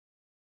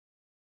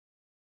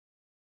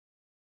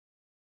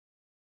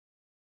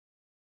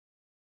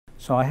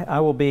So I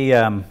will be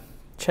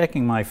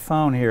checking my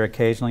phone here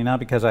occasionally, not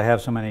because I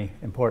have so many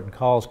important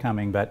calls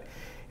coming, but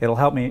it'll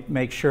help me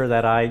make sure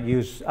that I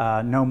use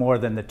no more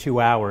than the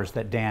 2 hours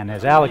that Dan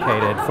has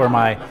allocated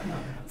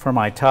for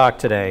my talk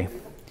today.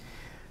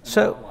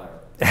 So,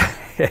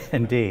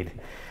 indeed.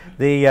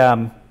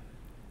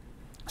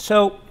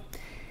 So,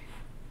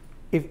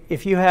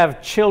 if you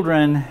have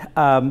children,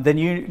 then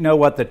you know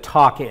what the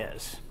talk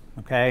is,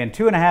 okay? And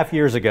 2.5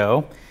 years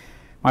ago,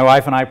 my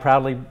wife and I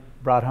proudly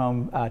brought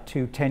home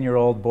 2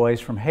 10-year-old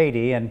boys from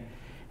Haiti, and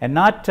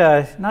not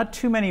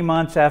too many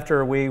months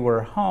after we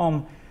were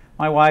home,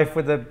 my wife,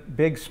 with a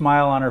big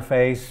smile on her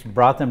face,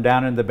 brought them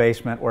down into the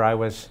basement where I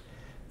was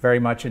very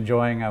much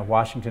enjoying a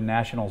Washington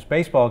Nationals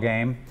baseball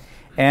game,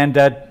 and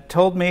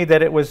told me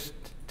that it was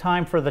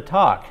time for the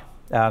talk.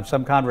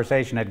 Some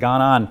conversation had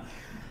gone on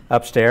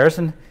upstairs,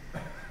 and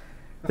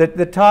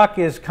the talk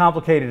is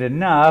complicated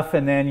enough,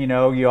 and then, you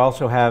know, you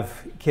also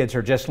have kids who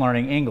are just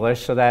learning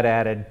English, so that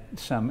added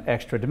some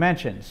extra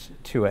dimensions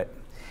to it.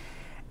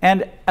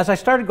 And as I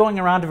started going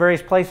around to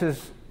various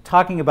places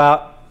talking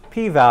about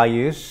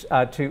p-values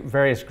to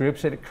various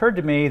groups, it occurred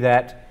to me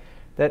that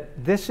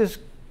this is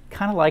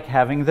kind of like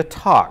having the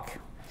talk.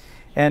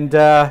 And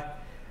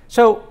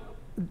so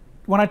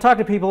when I talk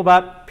to people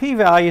about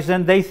p-values,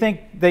 then they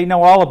think they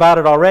know all about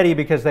it already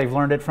because they've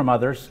learned it from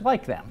others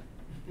like them,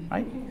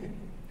 right?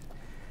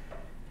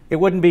 It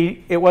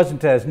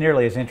wasn't as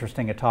nearly as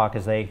interesting a talk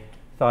as they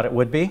thought it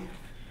would be.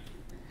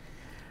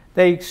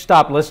 They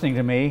stopped listening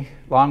to me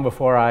long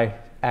before I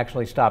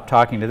actually stopped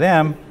talking to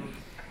them.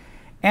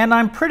 And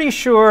I'm pretty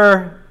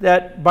sure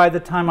that by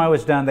the time I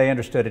was done, they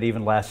understood it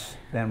even less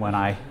than when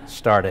I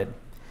started.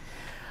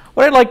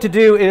 What I'd like to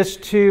do is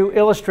to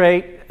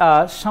illustrate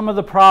some of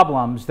the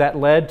problems that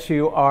led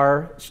to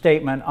our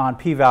statement on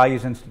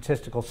p-values and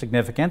statistical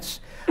significance.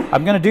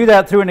 I'm going to do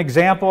that through an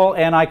example,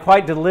 and I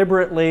quite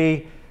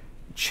deliberately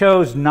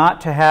chose not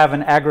to have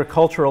an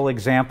agricultural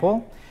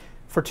example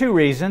for 2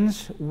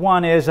 reasons.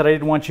 One is that I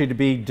didn't want you to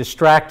be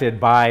distracted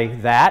by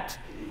that,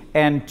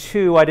 and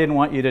 2, I didn't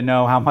want you to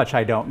know how much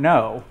I don't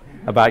know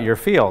about your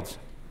fields.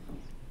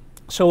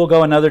 So we'll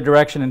go another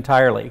direction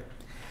entirely.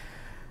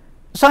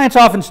 Science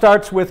often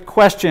starts with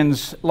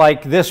questions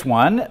like this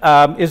one.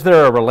 Is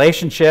there a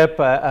relationship,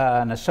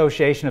 an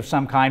association of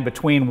some kind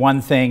between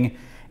one thing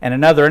and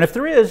another? And if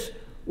there is,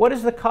 what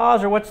is the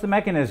cause or what's the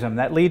mechanism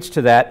that leads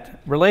to that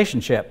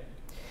relationship?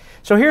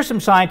 So here some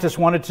scientists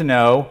wanted to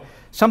know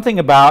something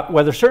about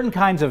whether certain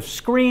kinds of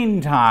screen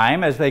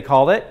time, as they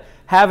called it,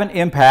 have an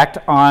impact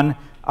on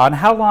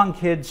how long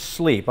kids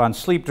sleep, on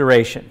sleep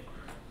duration.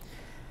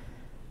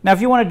 Now,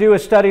 if you want to do a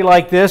study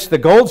like this, the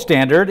gold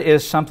standard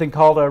is something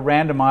called a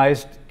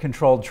randomized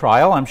controlled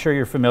trial. I'm sure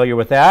you're familiar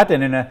with that.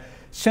 And in a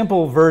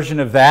simple version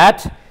of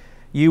that,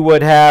 you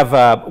would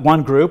have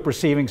one group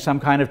receiving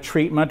some kind of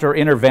treatment or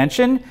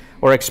intervention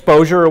or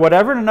exposure or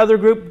whatever, and another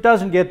group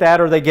doesn't get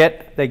that, or they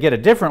get a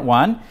different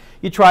one.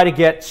 You try to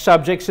get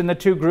subjects in the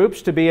 2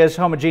 groups to be as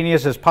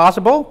homogeneous as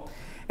possible,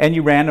 and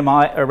you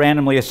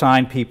randomly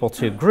assign people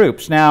to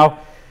groups. Now,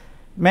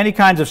 many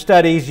kinds of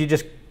studies, you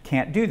just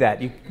can't do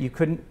that. You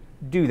couldn't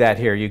do that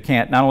here. You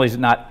can't. Not only is it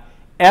not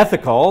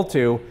ethical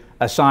to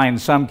assign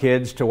some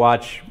kids to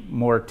watch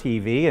more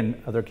TV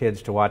and other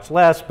kids to watch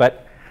less,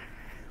 but,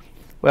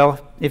 well,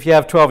 if you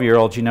have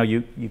 12-year-olds, you know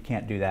you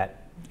can't do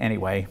that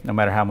anyway, no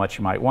matter how much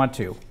you might want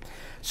to.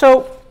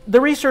 So the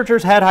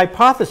researchers had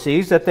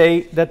hypotheses that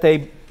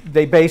they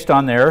based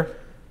on their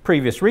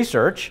previous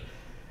research.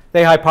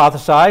 They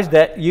hypothesized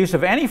that use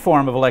of any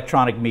form of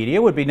electronic media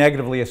would be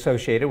negatively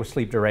associated with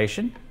sleep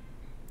duration.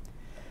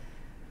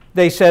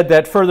 They said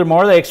that,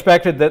 furthermore, they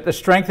expected that the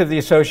strength of the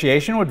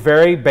association would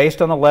vary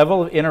based on the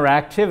level of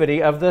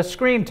interactivity of the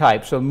screen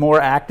type. So the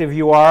more active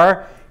you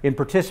are in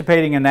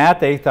participating in that,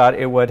 they thought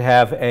it would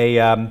have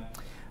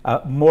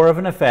more of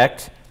an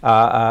effect,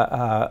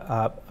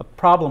 a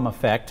problem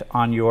effect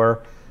on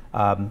your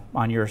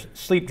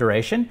sleep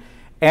duration.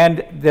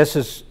 And this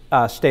is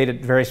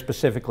stated very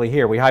specifically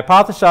here. We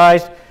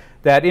hypothesized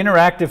that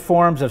interactive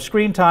forms of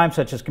screen time,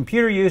 such as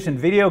computer use and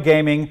video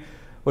gaming,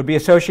 would be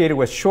associated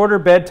with shorter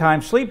bedtime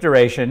sleep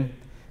duration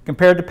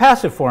compared to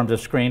passive forms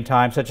of screen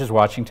time, such as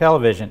watching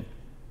television.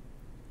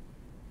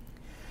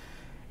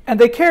 And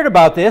they cared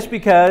about this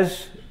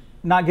because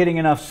not getting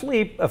enough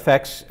sleep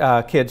affects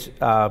kids'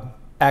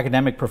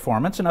 academic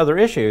performance and other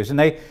issues. And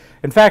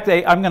in fact,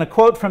 I'm going to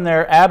quote from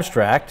their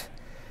abstract.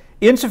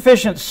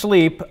 Insufficient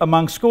sleep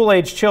among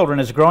school-aged children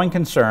is a growing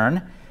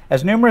concern,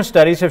 as numerous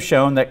studies have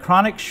shown that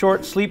chronic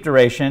short sleep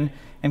duration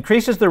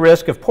increases the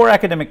risk of poor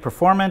academic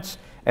performance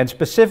and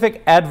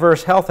specific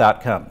adverse health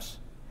outcomes.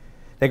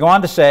 They go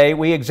on to say,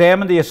 we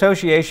examined the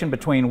association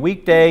between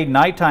weekday,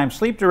 nighttime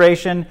sleep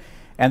duration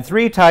and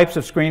 3 types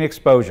of screen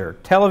exposure: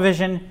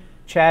 television,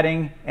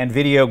 chatting, and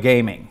video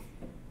gaming.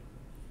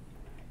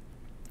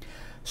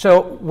 So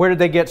where did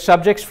they get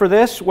subjects for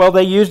this? Well,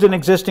 they used an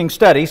existing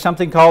study,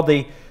 something called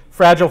the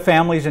Fragile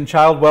Families and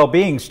Child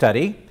Well-Being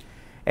Study,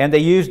 and they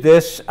used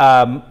this.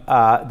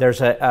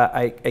 There's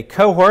a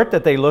cohort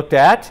that they looked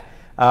at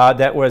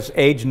that was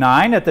age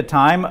 9 at the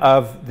time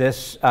of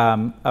this,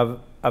 of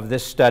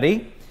this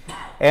study.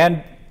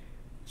 And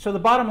so the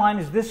bottom line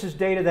is this is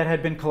data that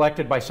had been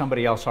collected by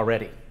somebody else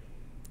already.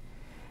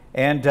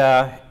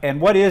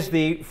 And what is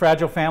the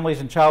Fragile Families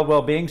and Child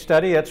Well-Being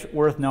Study? That's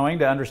worth knowing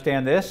to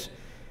understand this.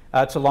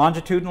 It's a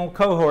longitudinal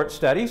cohort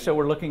study, so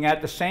we're looking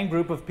at the same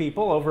group of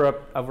people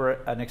over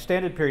an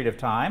extended period of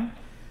time.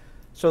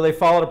 So they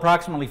followed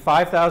approximately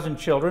 5,000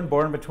 children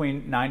born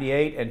between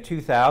 98 and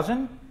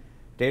 2000.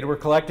 Data were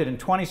collected in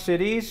 20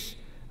 cities,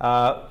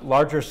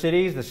 larger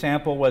cities. The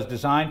sample was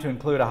designed to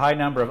include a high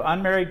number of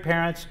unmarried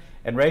parents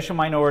and racial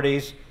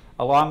minorities,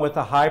 along with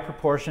a high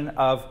proportion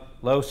of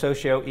low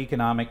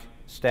socioeconomic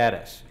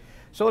status.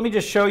 So let me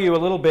just show you a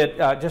little bit,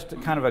 just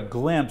kind of a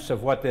glimpse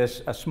of what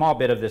a small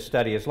bit of this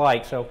study is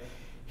like. So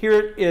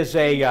here is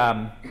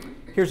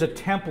here's a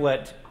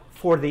template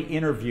for the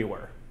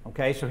interviewer.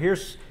 Okay, so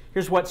here's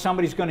what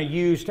somebody's going to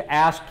use to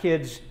ask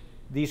kids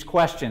these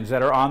questions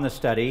that are on the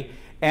study.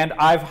 And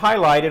I've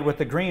highlighted with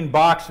the green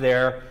box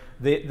there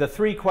the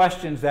 3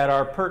 questions that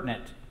are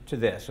pertinent to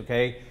this.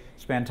 Okay,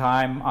 spend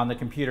time on the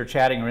computer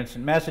chatting or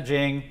instant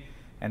messaging,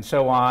 and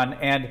so on.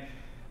 And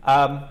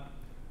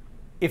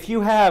if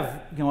you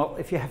have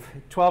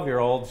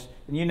 12-year-olds,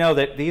 then you know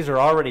that these are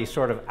already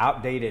sort of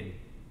outdated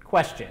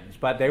questions,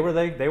 but they were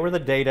the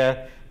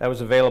data that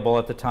was available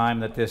at the time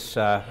that this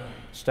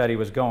study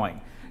was going.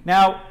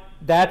 Now,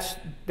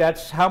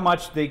 that's how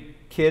much the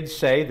kids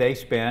say they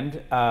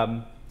spend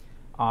on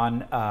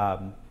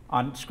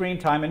screen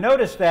time. And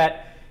notice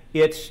that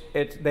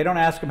they don't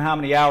ask them how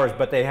many hours,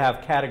 but they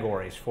have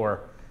categories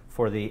for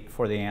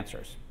the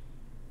answers.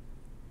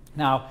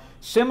 Now,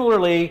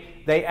 similarly,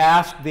 they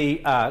ask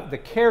the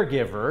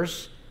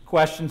caregivers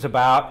questions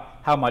about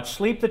how much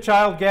sleep the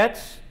child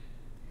gets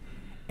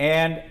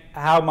and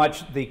how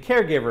much the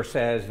caregiver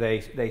says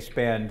they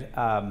spend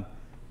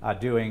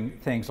doing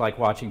things like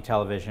watching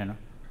television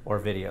or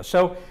video.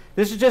 So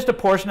this is just a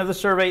portion of the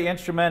survey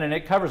instrument, and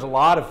it covers a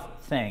lot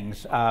of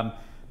things: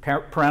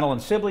 parental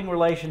and sibling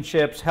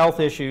relationships,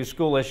 health issues,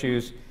 school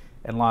issues,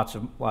 and lots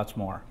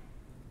more.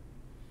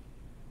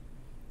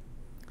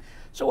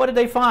 So what did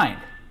they find?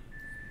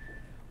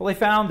 Well, they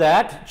found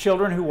that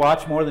children who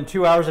watch more than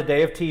 2 hours a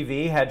day of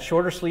TV had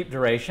shorter sleep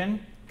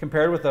duration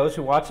compared with those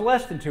who watch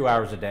less than 2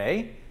 hours a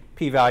day,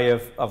 p-value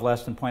of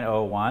less than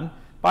 0.001,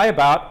 by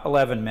about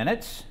 11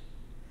 minutes.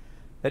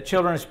 That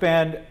children who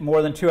spend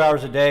more than 2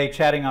 hours a day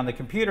chatting on the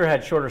computer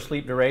had shorter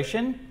sleep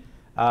duration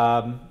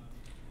by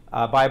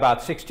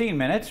about 16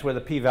 minutes, with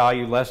a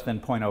p-value less than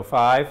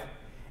 0.05.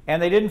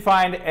 And they didn't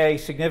find a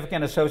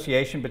significant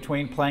association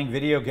between playing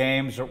video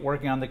games or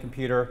working on the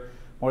computer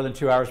more than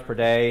 2 hours per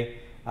day.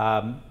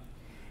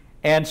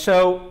 And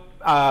so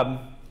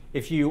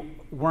if you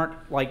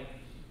weren't like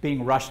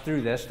being rushed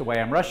through this the way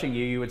I'm rushing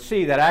you, you would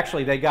see that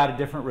actually they got a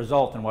different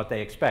result than what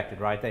they expected,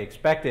 right? They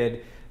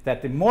expected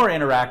that the more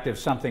interactive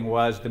something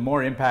was, the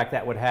more impact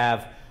that would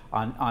have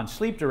on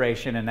sleep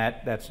duration, and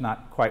that's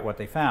not quite what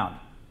they found.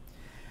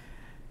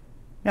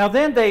 Now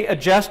then they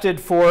adjusted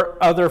for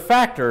other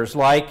factors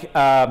like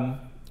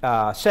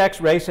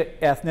sex, race,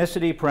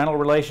 ethnicity, parental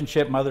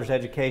relationship, mother's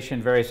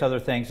education, various other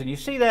things, and you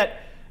see that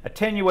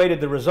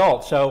attenuated the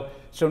results. So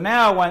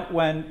now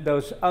when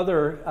those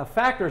other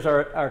factors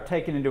are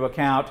taken into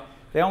account,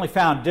 they only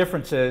found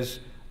differences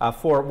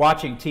for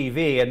watching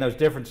TV, and those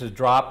differences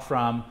dropped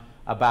from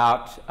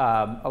about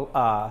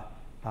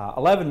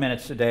 11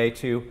 minutes a day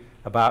to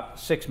about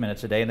 6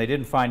 minutes a day, and they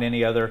didn't find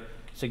any other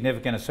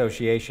significant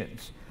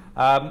associations.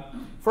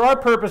 For our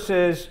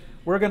purposes,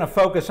 we're going to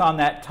focus on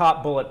that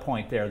top bullet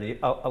point there, the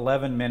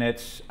 11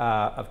 minutes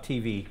of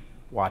TV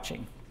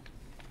watching.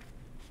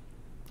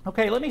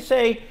 Okay, let me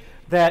say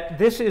that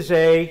this is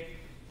a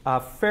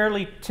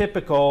fairly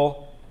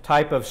typical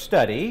type of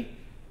study.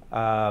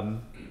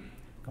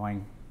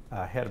 Going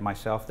ahead of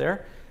myself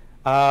there.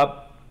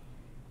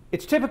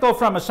 It's typical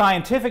from a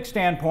scientific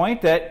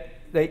standpoint that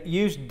they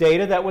used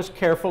data that was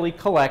carefully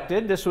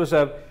collected. This was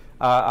a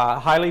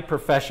highly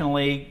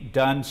professionally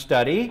done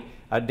study,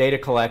 data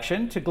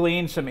collection, to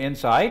glean some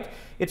insight.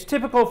 It's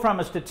typical from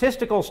a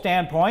statistical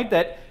standpoint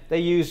that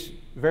they use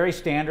very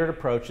standard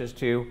approaches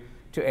to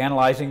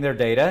analyzing their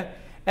data.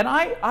 And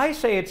I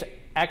say it's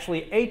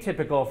actually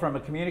atypical from a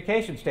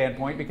communication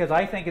standpoint, because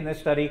I think in this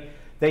study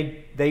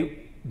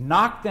they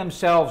knocked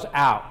themselves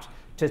out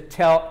to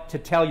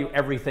tell you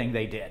everything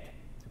they did.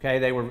 Okay,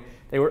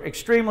 they were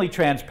extremely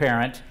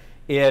transparent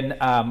in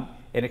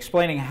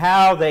explaining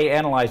how they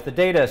analyzed the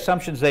data,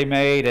 assumptions they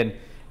made, and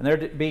they're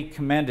to be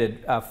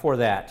commended for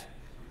that.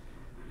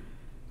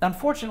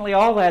 Unfortunately,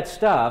 all that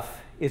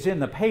stuff is in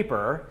the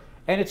paper,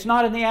 and it's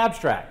not in the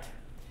abstract.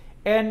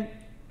 And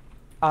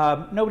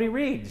nobody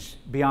reads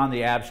beyond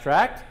the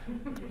abstract,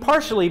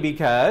 partially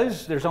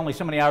because there's only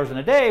so many hours in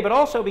a day, but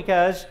also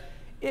because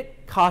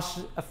it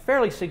costs a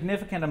fairly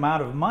significant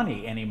amount of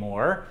money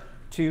anymore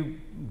to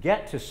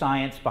get to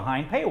science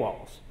behind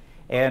paywalls.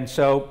 And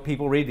so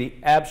people read the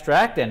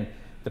abstract, and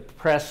the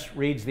press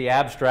reads the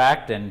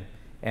abstract and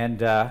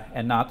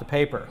not the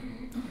paper.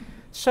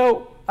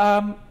 So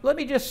let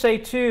me just say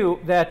too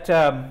that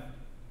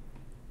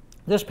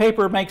this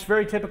paper makes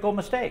very typical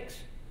mistakes.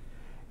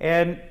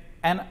 And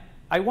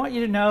I want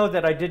you to know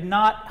that I did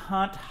not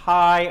hunt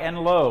high and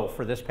low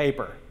for this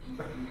paper.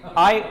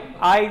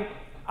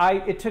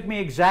 It took me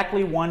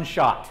exactly one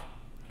shot.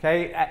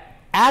 Okay?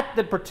 At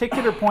the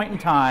particular point in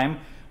time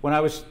when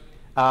I was,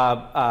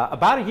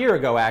 about a year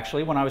ago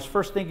actually, when I was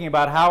first thinking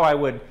about how I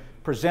would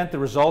present the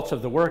results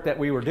of the work that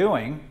we were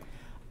doing,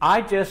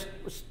 I just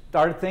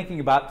started thinking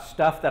about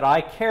stuff that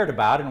I cared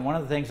about, and one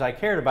of the things I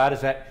cared about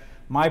is that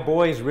my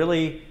boys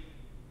really,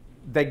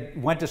 they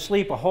went to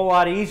sleep a whole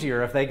lot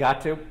easier if they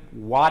got to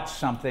watch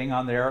something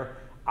on their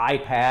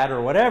iPad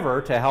or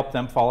whatever to help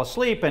them fall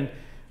asleep, and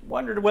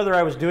wondered whether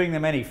I was doing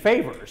them any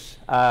favors.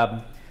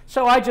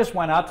 So I just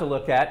went out to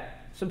look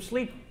at some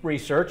sleep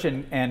research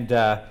and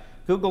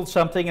Googled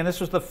something, and this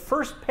was the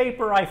first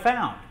paper I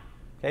found.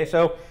 Okay,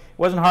 so it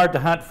wasn't hard to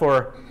hunt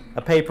for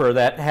a paper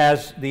that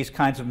has these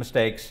kinds of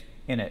mistakes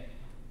in it.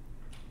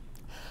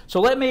 So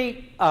let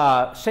me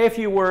say a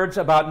few words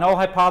about null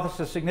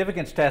hypothesis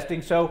significance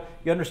testing so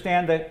you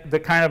understand the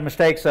kind of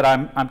mistakes that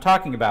I'm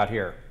talking about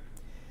here.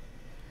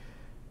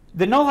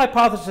 The null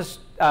hypothesis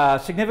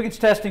significance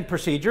testing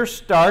procedure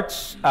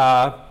starts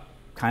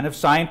kind of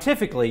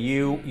scientifically.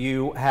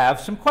 You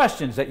have some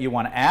questions that you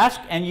want to ask,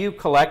 and you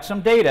collect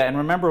some data. And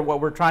remember, what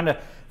we're trying to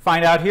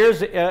find out here is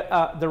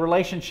the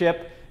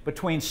relationship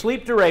between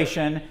sleep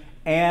duration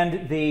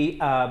and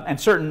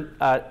certain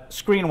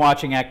screen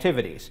watching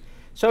activities.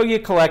 So you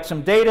collect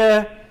some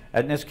data.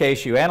 In this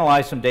case, you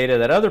analyze some data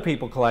that other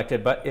people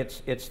collected, but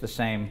it's the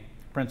same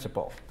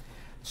principle.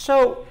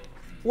 So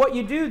what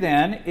you do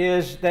then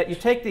is that you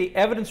take the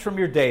evidence from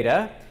your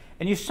data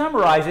and you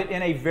summarize it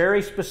in a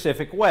very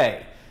specific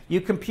way. You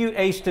compute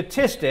a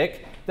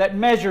statistic that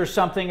measures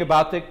something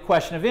about the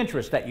question of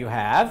interest that you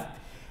have,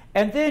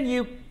 and then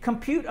you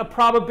compute a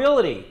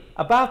probability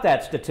about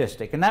that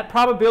statistic. And that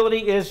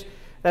probability is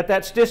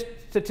that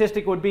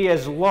statistic would be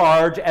as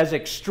large, as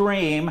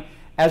extreme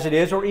as it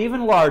is, or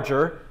even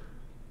larger,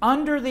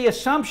 under the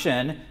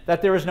assumption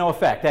that there is no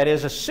effect. That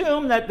is,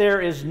 assume that there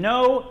is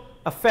no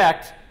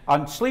effect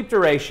on sleep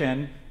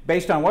duration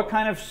based on what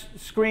kind of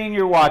screen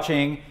you're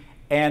watching,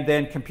 and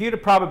then compute a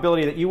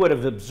probability that you would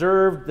have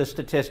observed the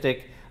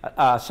statistic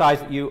size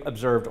that you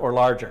observed or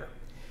larger.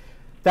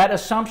 That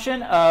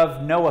assumption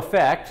of no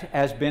effect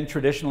has been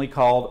traditionally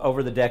called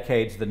over the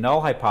decades the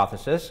null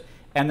hypothesis,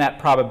 and that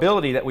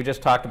probability that we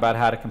just talked about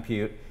how to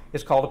compute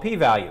is called a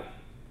p-value.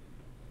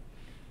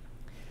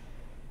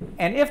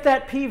 And if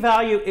that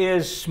p-value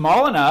is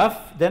small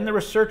enough, then the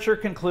researcher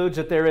concludes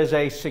that there is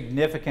a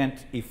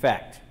significant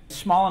effect.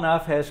 Small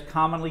enough has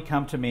commonly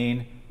come to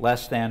mean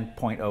less than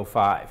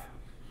 0.05.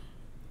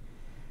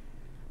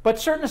 But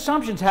certain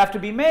assumptions have to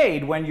be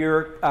made when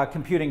you're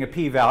computing a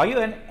p-value,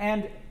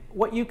 and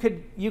what you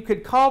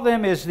could call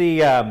them is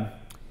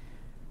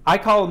I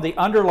call them the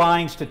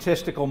underlying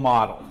statistical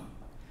model.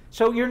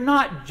 So you're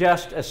not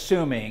just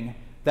assuming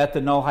that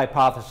the null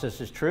hypothesis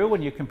is true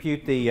when you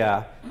compute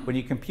the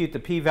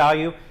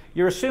p-value.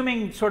 You're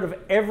assuming sort of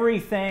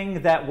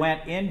everything that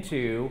went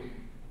into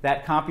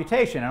that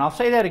computation. And I'll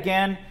say that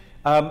again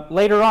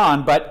later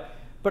on, but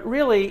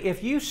really,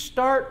 if you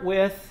start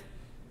with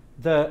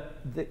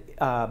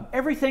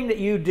everything that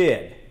you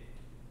did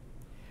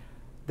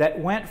that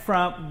went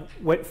from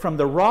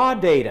the raw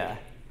data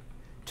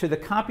to the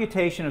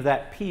computation of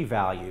that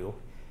p-value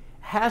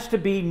has to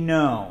be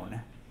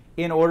known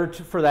in order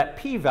for that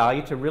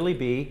p-value to really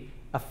be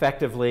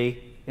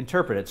effectively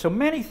interpreted. So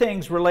many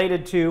things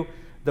related to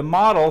the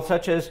model,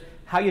 such as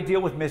how you deal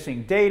with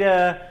missing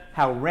data,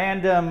 how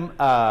random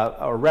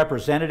or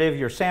representative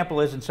your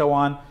sample is, and so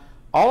on,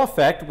 all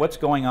affect what's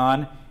going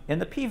on in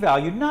the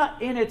p-value,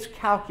 not in its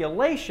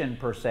calculation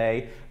per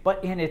se,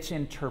 but in its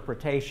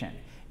interpretation,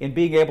 in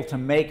being able to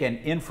make an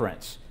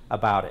inference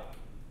about it.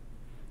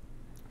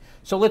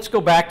 So let's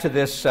go back to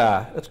this,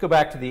 let's go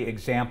back to the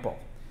example.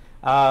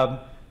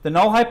 The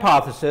null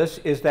hypothesis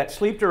is that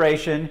sleep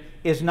duration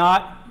is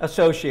not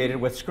associated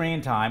with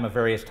screen time of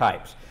various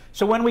types.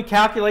 So when we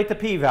calculate the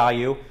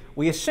p-value,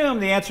 we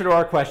assume the answer to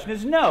our question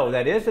is no.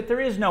 That is, that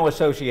there is no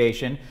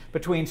association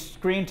between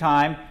screen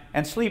time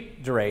and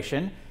sleep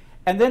duration.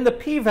 And then the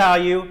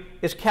p-value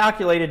is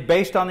calculated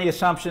based on the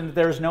assumption that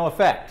there is no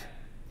effect.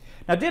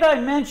 Now, did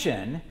I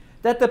mention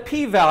that the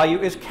p-value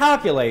is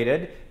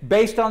calculated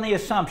based on the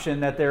assumption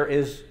that there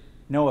is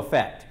no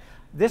effect?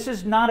 This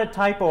is not a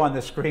typo on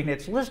the screen.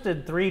 It's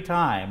listed 3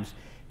 times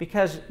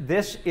because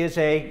this is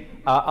a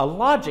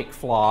logic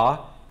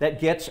flaw that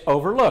gets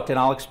overlooked. And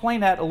I'll explain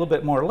that a little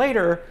bit more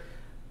later.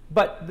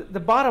 But the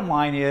bottom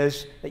line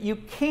is that you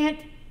can't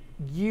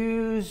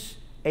use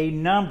a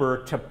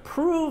number to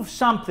prove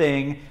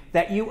something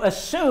that you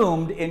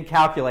assumed in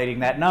calculating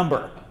that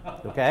number.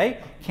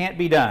 Okay? Can't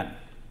be done.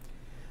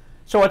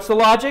 So what's the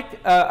logic,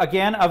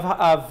 again,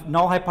 of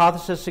null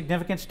hypothesis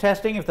significance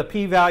testing? If the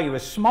p-value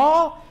is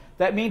small,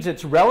 that means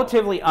it's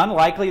relatively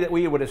unlikely that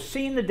we would have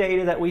seen the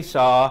data that we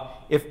saw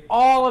if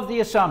all of the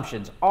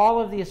assumptions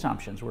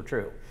were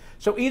true.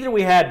 So either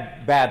we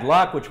had bad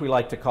luck, which we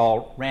like to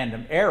call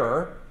random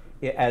error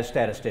as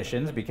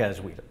statisticians, because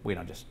we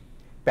don't just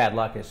bad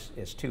luck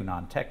is too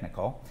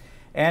non-technical,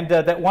 and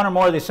that one or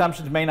more of the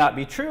assumptions may not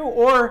be true,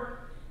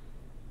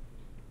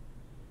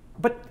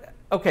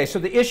 okay, so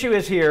the issue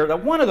is here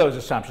that one of those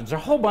assumptions, there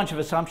are a whole bunch of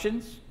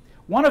assumptions,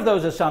 one of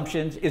those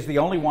assumptions is the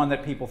only one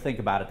that people think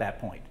about at that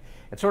point.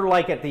 It's sort of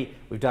like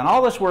we've done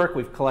all this work,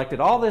 we've collected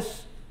all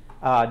this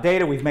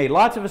data, we've made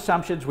lots of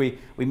assumptions, we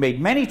made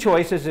many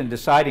choices in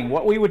deciding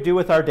what we would do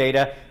with our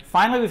data.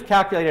 Finally, we've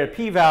calculated a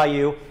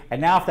p-value,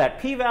 and now if that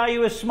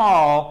p-value is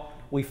small,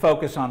 we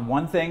focus on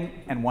one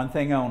thing and one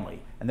thing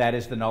only, and that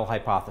is the null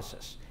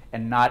hypothesis,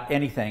 and not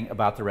anything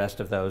about the rest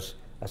of those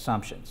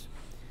assumptions.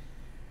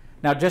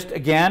 Now, just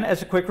again,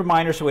 as a quick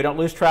reminder, so we don't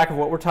lose track of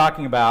what we're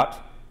talking about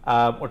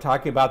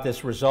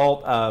this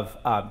result of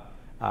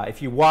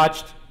if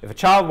a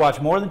child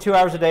watched more than 2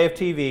 hours a day of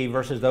TV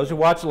versus those who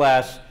watch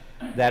less,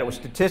 that it was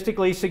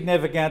statistically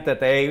significant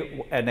that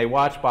they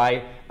watched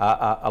by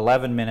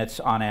 11 minutes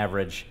on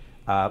average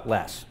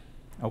less.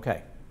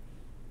 Okay.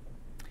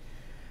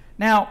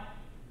 Now,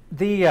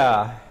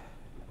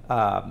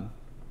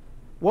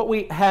 what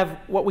we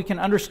can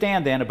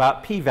understand then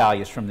about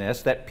p-values from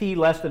this, that p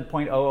less than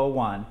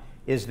 0.001,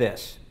 is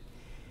this: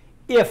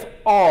 if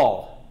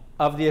all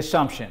of the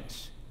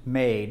assumptions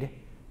made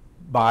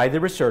by the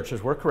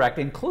researchers were correct,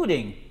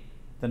 including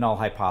the null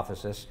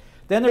hypothesis,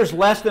 then there's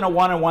less than a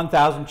 1 in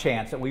 1,000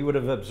 chance that we would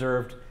have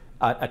observed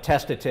a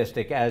test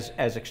statistic as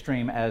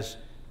extreme as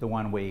the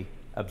one we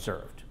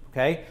observed.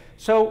 Okay,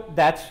 so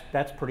that's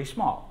pretty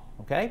small.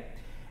 Okay,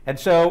 and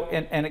so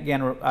and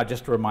again,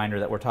 just a reminder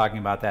that we're talking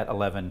about that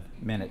 11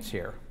 minutes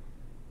here.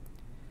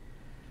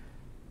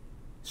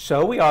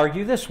 So we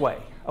argue this way: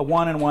 a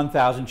 1 in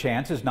 1,000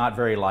 chance is not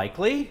very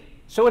likely.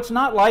 So it's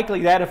not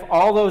likely that if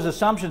all those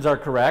assumptions are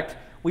correct,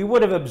 we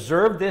would have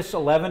observed this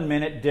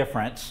 11-minute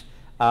difference,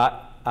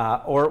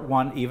 or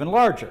one even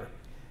larger.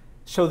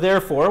 So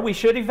therefore, we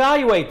should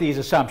evaluate these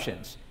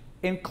assumptions,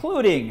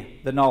 including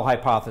the null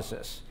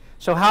hypothesis.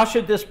 So how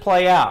should this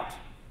play out?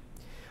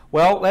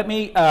 Well, let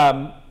me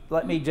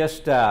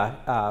just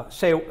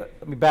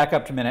let me back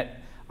up a minute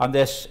on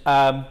this.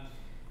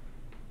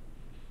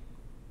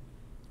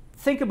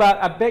 Think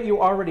about, I bet you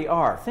already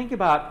are, think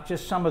about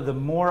just some of the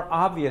more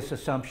obvious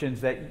assumptions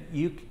that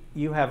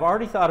you have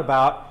already thought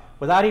about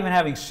without even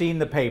having seen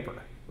the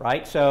paper,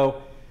 right?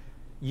 So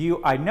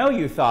I know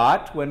you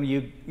thought when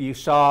you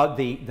saw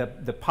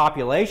the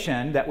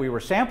population that we were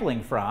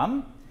sampling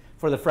from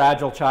for the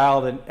Fragile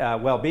Child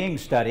and Well-Being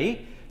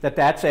Study,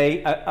 that's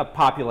a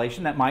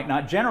population that might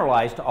not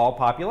generalize to all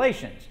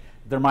populations.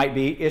 There might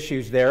be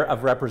issues there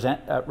of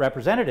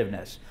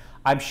representativeness.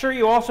 I'm sure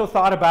you also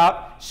thought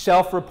about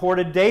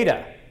self-reported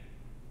data.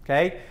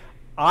 Okay?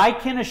 I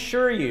can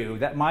assure you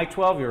that my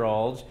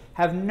 12-year-olds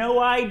have no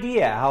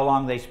idea how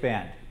long they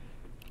spend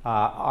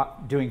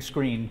doing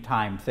screen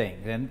time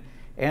things,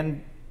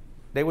 and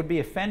they would be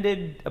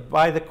offended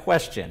by the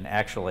question,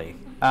 actually.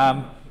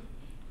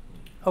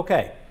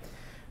 Okay.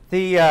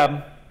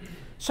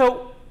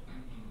 So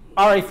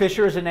R.A.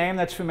 Fisher is a name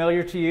that's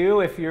familiar to you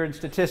if you're in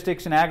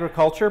statistics and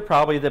agriculture,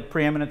 probably the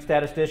preeminent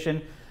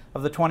statistician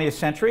of the 20th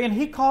century, and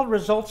he called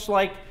results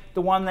like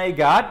the one they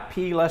got,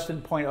 p less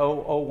than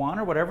 0.001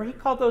 or whatever, he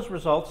called those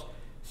results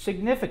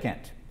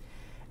significant.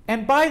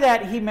 And by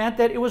that, he meant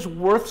that it was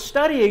worth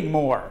studying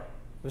more.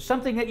 It was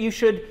something that you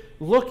should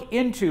look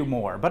into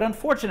more. But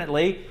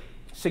unfortunately,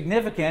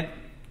 significant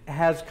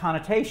has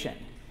connotation.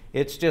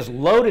 It's just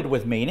loaded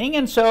with meaning,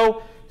 and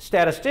so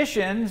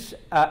statisticians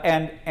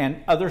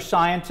and other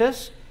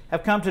scientists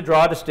have come to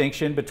draw a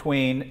distinction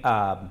between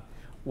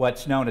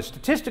what's known as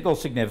statistical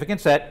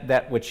significance,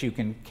 that which you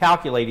can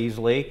calculate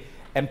easily,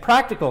 and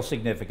practical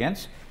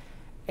significance.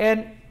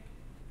 And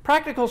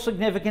practical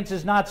significance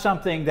is not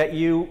something that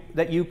you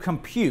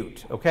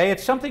compute, okay?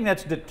 It's something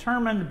that's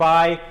determined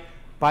by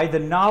the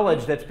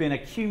knowledge that's been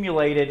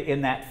accumulated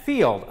in that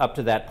field up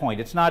to that point.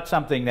 It's not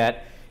something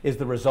that is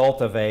the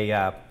result of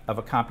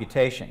a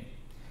computation.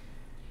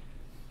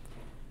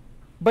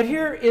 But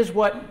here is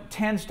what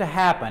tends to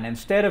happen.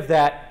 Instead of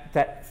that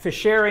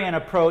Fisherian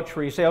approach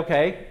where you say,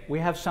 okay, we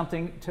have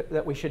something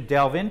that we should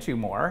delve into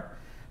more,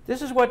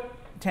 this is what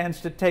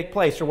tends to take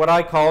place, or what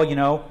I call,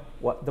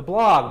 what the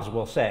blogs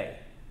will say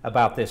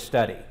about this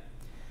study.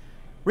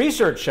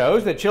 Research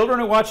shows that children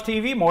who watch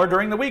TV more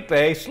during the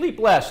weekday sleep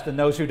less than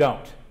those who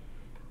don't.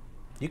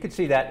 You can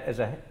see that as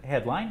a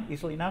headline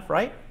easily enough,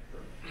 right?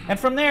 And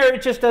from there,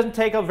 it just doesn't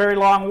take a very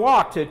long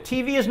walk to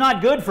TV is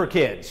not good for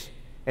kids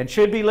and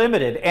should be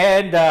limited.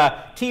 And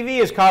TV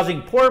is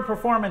causing poor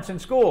performance in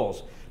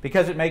schools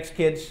because it makes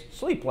kids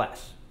sleep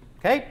less.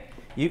 Okay?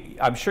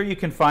 I'm sure you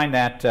can find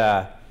that,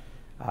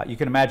 you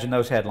can imagine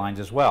those headlines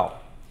as well.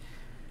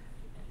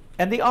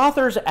 And the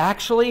authors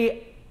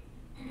actually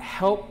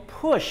help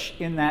push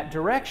in that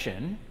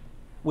direction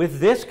with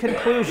this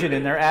conclusion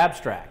in their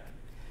abstract.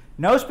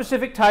 No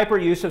specific type or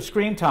use of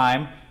screen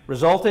time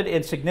resulted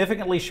in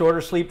significantly shorter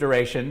sleep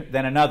duration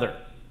than another,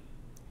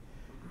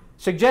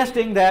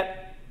 suggesting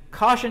that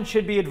caution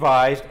should be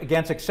advised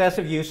against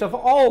excessive use of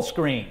all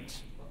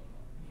screens.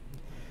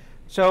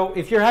 So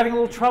if you're having a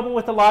little trouble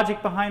with the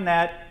logic behind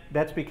that,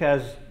 that's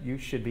because you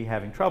should be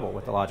having trouble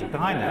with the logic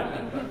behind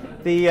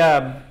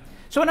that.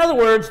 So in other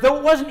words, though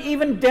it wasn't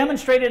even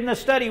demonstrated in the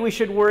study, we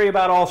should worry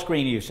about all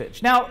screen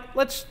usage. Now,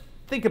 let's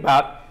think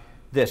about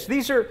this.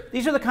 These are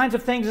the kinds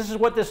of things, this is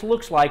what this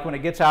looks like when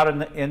it gets out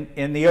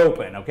in the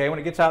open, okay, when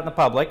it gets out in the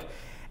public.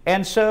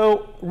 And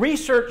so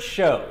research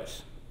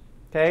shows,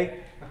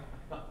 okay,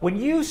 when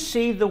you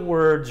see the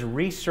words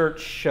research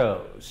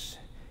shows,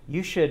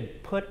 you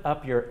should put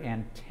up your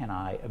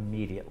antennae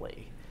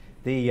immediately.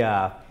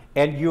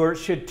 And you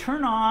should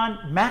turn on,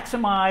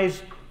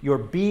 maximize your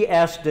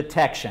BS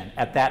detection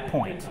at that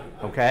point,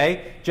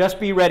 okay? Just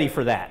be ready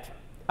for that.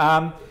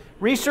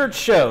 Research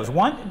shows,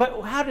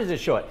 but how does it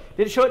show it?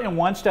 Did it show it in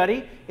one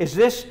study? Is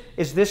this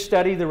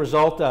study the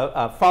result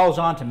of, follows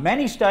on to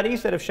many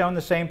studies that have shown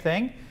the same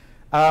thing?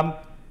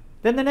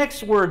 Then the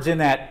next words in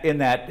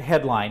that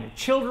headline,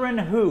 children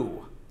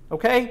who,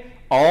 okay?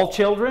 All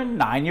children,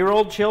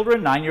 9-year-old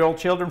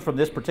children from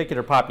this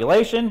particular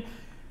population,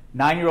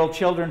 9-year-old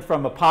children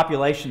from a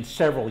population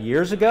several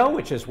years ago,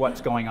 which is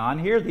what's going on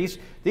here.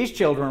 These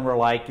children were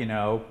like, you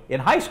know, in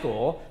high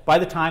school by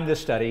the time this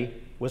study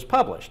was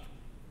published.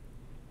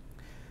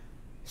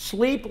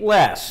 Sleep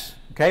less,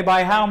 okay,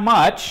 by how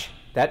much?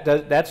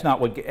 That's not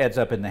what ends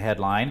up in the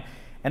headline.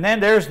 And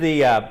then there's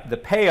the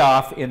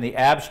payoff in the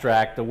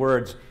abstract, the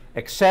words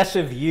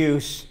excessive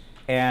use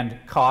and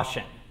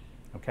caution,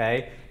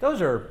 okay?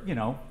 Those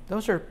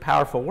are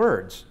powerful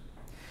words.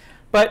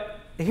 But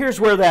here's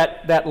where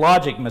that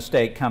logic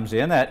mistake comes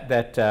in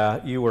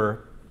that you were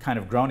kind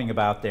of groaning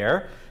about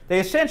there. They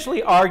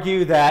essentially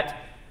argue that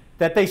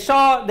they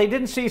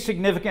didn't see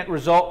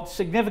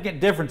significant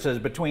differences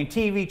between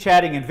TV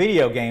chatting and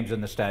video games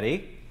in the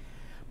study,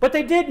 but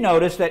they did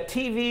notice that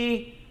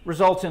TV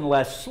results in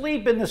less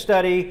sleep in the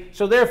study,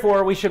 so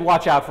therefore we should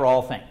watch out for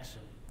all things,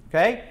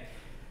 okay?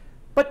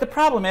 But the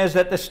problem is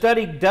that the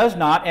study does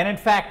not, and in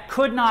fact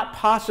could not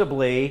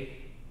possibly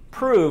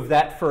prove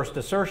that first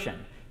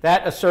assertion.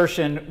 That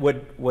assertion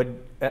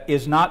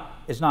is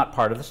not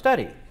part of the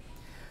study.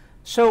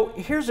 So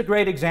here's a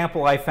great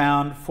example I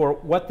found for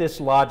what this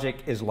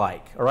logic is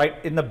like, all right,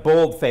 in the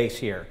bold face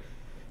here.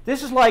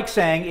 This is like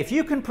saying if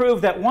you can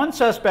prove that one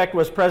suspect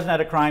was present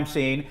at a crime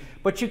scene,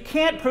 but you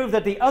can't prove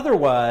that the other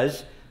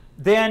was,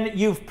 then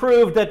you've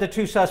proved that the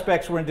two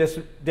suspects were in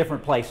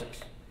different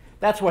places.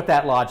 That's what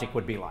that logic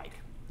would be like,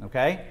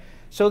 okay?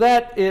 So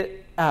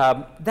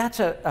that's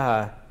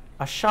a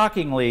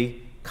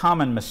shockingly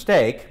common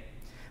mistake,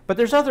 but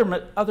there's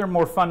other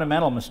more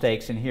fundamental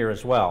mistakes in here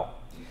as well.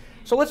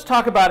 So let's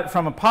talk about it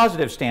from a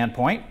positive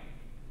standpoint.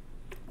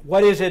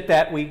 What is it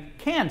that we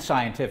can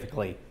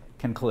scientifically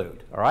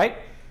conclude, all right?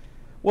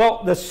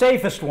 Well, the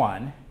safest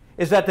one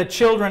is that the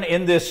children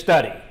in this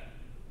study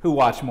who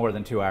watched more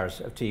than 2 hours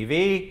of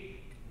TV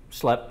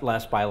slept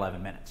less by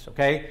 11 minutes,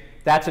 okay?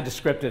 That's a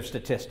descriptive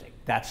statistic.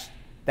 That's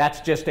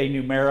just a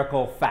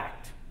numerical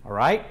fact, all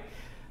right?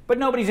 But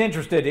nobody's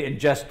interested in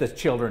just the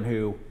children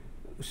who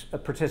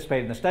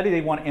participated in the study.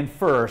 They want to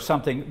infer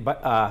something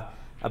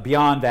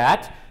beyond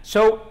that.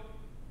 So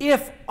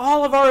if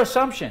all of our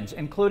assumptions,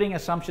 including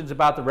assumptions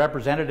about the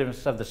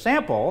representativeness of the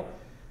sample,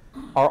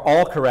 are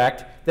all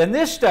correct, then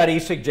this study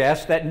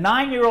suggests that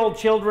 9-year-old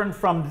children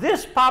from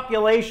this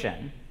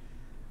population,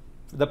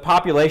 the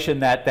population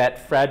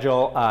that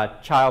Fragile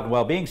Child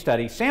Well-Being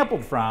Study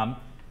sampled from,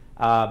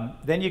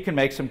 then you can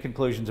make some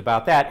conclusions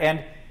about that.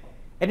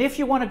 And if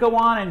you want to go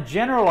on and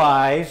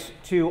generalize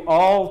to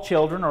all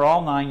children or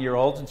all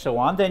 9-year-olds and so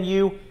on, then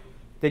you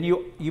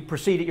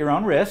proceed at your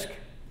own risk,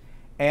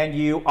 and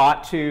you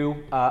ought to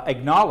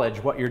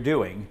acknowledge what you're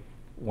doing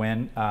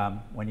when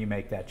you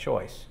make that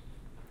choice.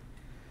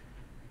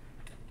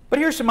 But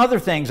here's some other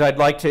things I'd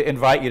like to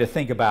invite you to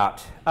think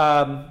about.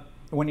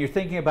 When you're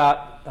thinking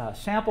about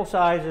sample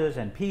sizes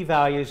and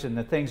p-values and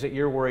the things that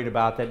you're worried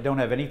about that don't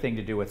have anything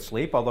to do with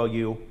sleep, although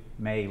you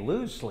may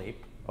lose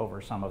sleep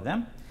over some of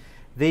them,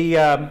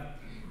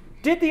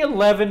 did the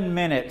 11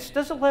 minutes,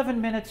 does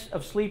 11 minutes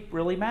of sleep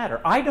really matter?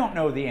 I don't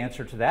know the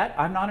answer to that.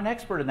 I'm not an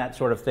expert in that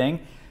sort of thing.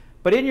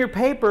 But in your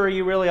paper,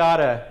 you really ought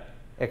to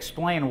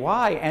explain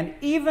why. And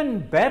even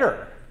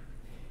better,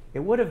 it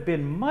would have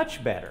been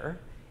much better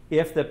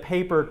if the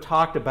paper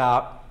talked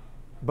about,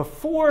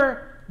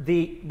 before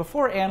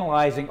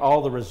analyzing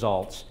all the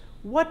results,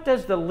 what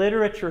does the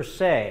literature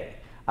say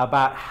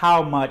about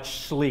how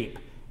much sleep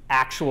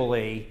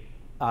actually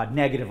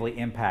negatively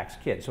impacts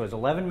kids? So is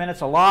 11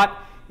 minutes a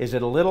lot? Is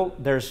it a little?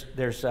 There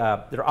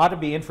ought to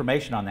be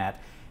information on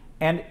that.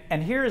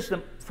 And here is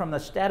from the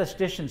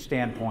statistician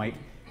standpoint,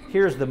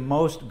 here's the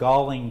most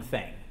galling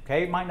thing,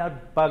 okay? It might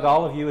not bug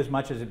all of you as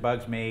much as it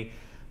bugs me,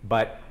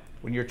 but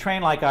when you're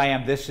trained like I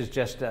am, this is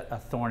just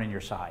a thorn in your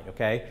side,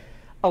 okay?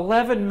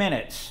 11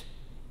 minutes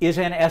is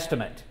an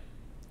estimate,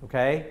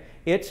 okay?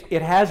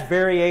 It has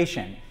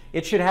variation.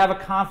 It should have a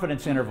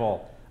confidence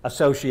interval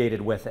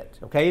associated with it,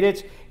 okay?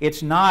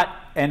 It's not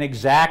an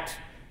exact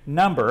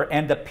number,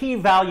 and the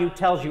p-value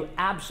tells you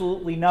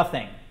absolutely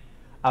nothing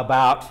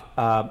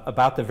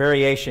about the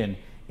variation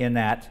in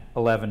that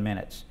 11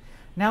 minutes.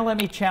 Now let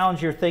me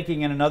challenge your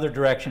thinking in another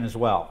direction as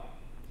well.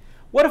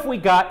 What if we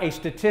got a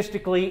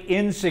statistically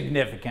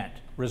insignificant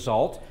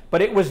result,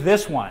 but it was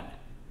this one?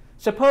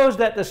 Suppose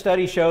that the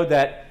study showed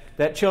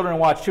that children who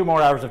watched 2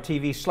 more hours of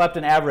TV slept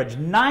an average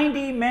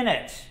 90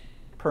 minutes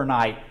per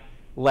night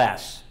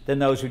less than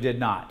those who did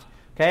not.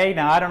 Okay,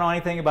 now I don't know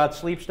anything about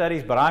sleep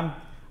studies, but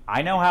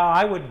I know how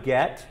I would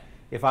get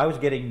if I was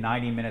getting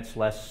 90 minutes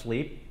less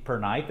sleep per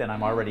night than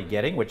I'm already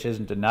getting, which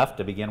isn't enough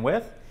to begin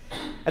with.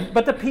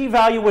 But the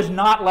p-value was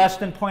not less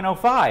than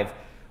 0.05.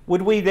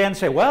 Would we then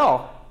say,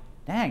 well,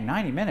 dang,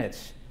 90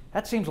 minutes,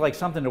 that seems like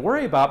something to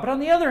worry about. But on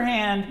the other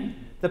hand,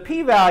 the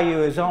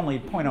p-value is only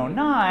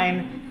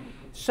 0.09,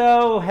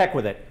 so heck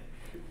with it.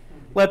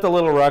 Let the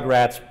little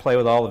rugrats play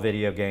with all the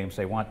video games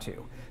they want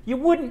to. You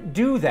wouldn't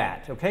do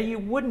that, okay? You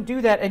wouldn't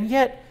do that, and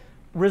yet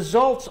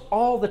results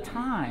all the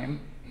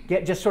time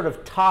get just sort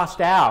of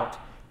tossed out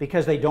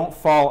because they don't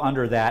fall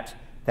under that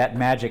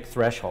magic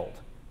threshold.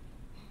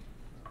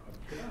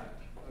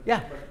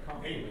 Yeah.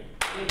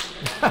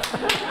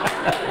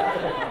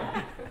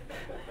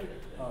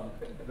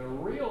 The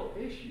real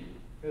issue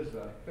is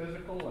the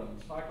physical and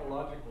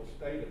psychological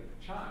state of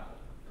the child,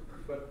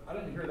 but I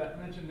didn't hear that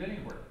mentioned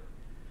anywhere.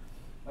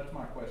 That's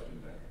my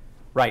question there.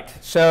 Right.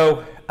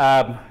 So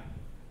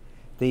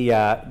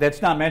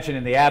that's not mentioned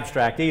in the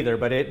abstract either,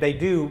 but they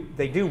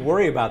do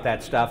worry about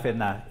that stuff in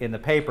the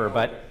paper,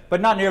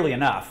 but not nearly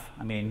enough.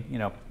 I mean,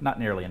 not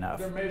nearly enough.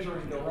 They're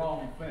measuring the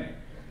wrong thing.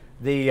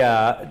 They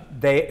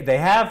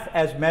have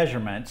as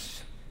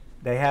measurements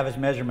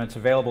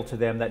available to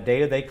them that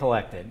data they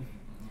collected,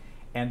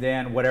 and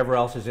then whatever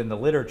else is in the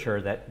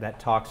literature that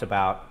talks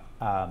about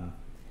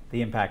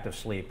the impact of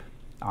sleep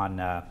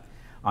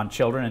on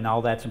children, and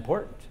all that's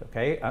important.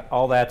 Okay,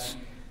 all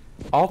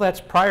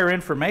that's prior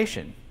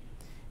information.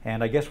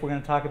 And I guess we're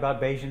going to talk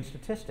about Bayesian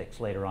statistics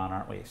later on,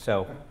 aren't we?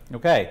 So,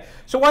 okay.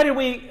 So why did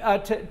we,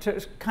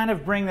 to kind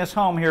of bring this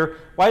home here,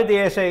 why did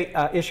the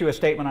ASA issue a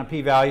statement on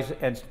p-values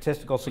and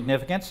statistical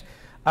significance?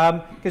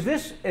 Because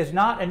this is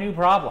not a new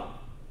problem.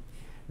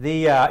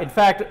 In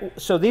fact,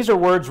 so these are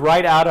words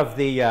right out of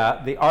the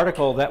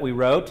article that we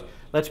wrote.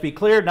 Let's be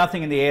clear,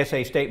 nothing in the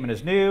ASA statement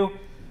is new.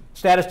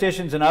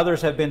 Statisticians and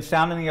others have been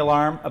sounding the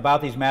alarm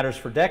about these matters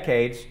for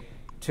decades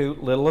to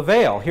little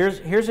avail.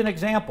 Here's an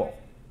example.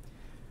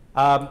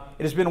 It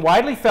has been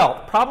widely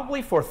felt,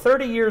 probably for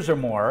 30 years or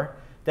more,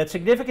 that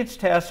significance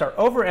tests are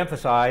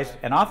overemphasized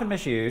and often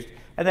misused,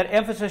 and that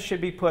emphasis should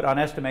be put on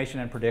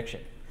estimation and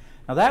prediction.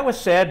 Now that was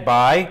said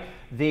by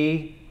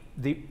the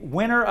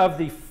winner of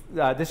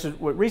this is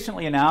what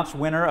recently announced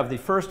winner of the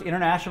first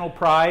international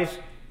prize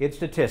in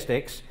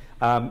statistics,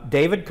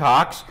 David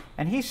Cox,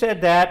 and he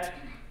said that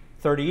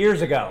 30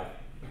 years ago.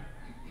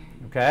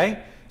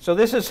 Okay, so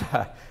this is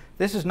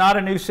not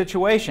a new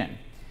situation,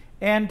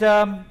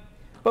 and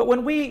but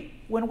when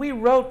we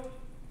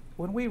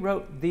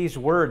wrote these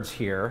words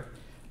here,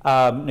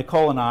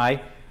 Nicole and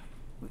I,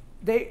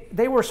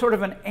 they were sort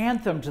of an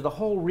anthem to the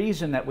whole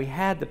reason that we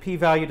had the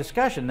p-value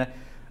discussion. That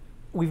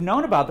we've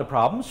known about the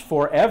problems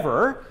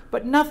forever,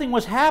 but nothing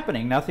was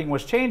happening, nothing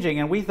was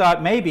changing, and we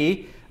thought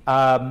maybe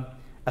a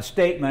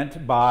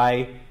statement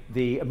by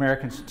the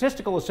American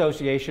Statistical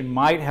Association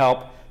might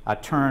help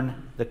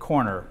turn the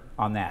corner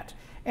on that.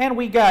 And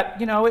we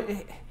got,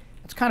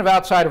 it's kind of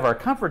outside of our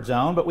comfort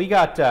zone, but we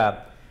got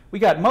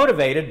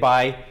motivated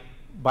by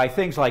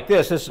things like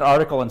this. This is an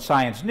article in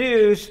Science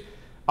News.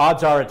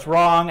 Odds are it's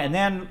wrong. And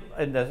then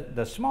in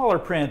the smaller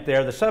print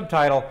there, the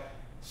subtitle,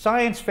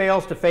 Science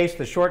Fails to Face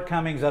the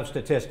Shortcomings of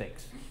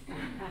Statistics.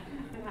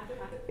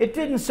 It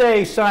didn't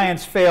say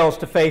science fails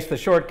to face the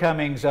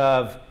shortcomings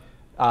of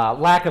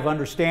lack of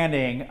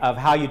understanding of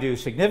how you do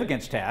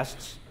significance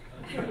tests,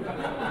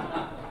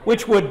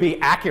 which would be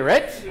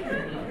accurate.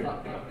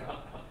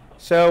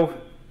 So,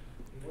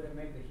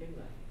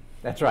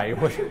 that's right.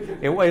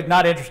 It was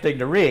not interesting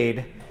to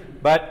read,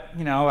 but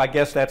I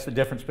guess that's the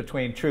difference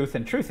between truth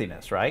and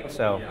truthiness, right?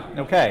 So,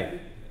 okay.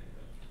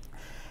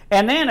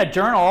 And then a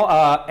journal,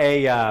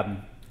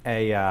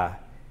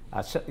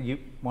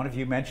 one of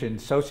you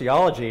mentioned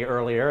sociology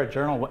earlier. A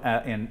journal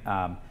in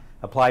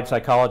applied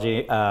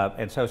psychology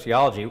and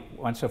sociology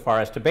went so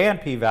far as to ban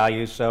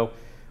p-values. So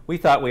we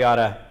thought we ought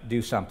to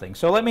do something.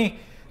 So let me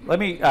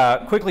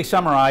quickly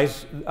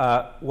summarize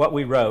what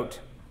we wrote.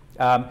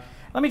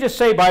 Let me just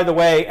say, by the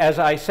way, as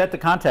I set the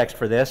context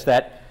for this,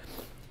 that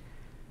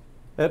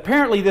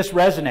apparently this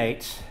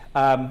resonates.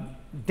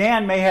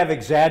 Dan may have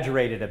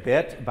exaggerated a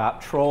bit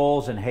about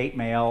trolls and hate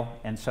mail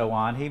and so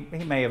on. He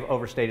may have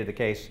overstated the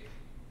case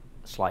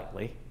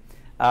slightly.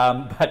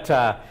 But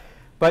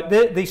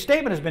the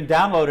statement has been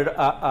downloaded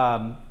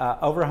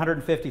over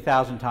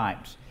 150,000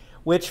 times,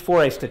 which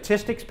for a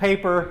statistics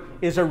paper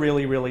is a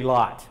really, really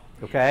lot.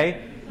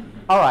 Okay?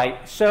 All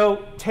right,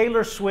 so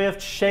Taylor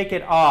Swift's Shake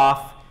It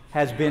Off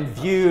has been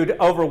viewed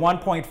over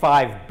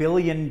 1.5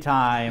 billion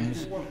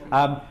times.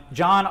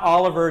 John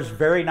Oliver's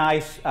very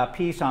nice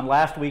piece on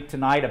Last Week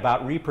Tonight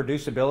about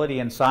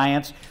reproducibility in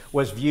science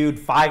was viewed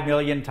 5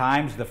 million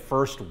times the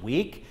first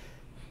week.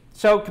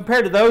 So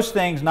compared to those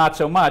things, not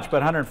so much,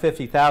 but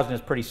 150,000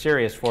 is pretty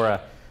serious for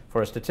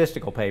a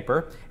statistical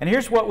paper. And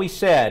here's what we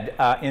said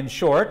in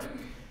short.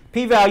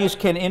 P-values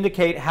can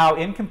indicate how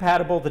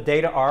incompatible the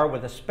data are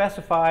with a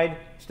specified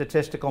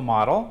statistical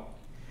model.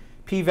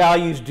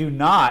 P-values do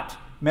not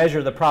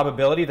measure the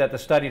probability that the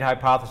studied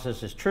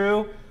hypothesis is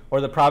true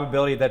or the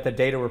probability that the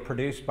data were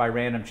produced by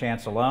random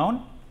chance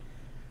alone.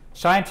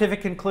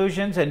 Scientific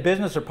conclusions and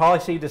business or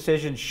policy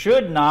decisions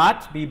should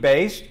not be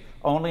based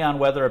only on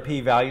whether a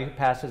p-value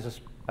passes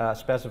a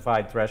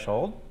specified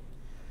threshold.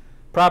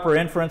 Proper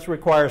inference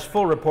requires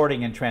full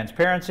reporting and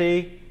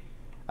transparency.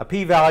 A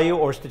p-value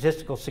or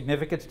statistical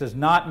significance does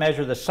not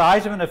measure the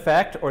size of an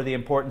effect or the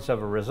importance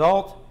of a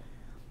result.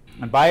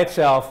 And by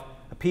itself,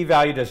 a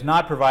p-value does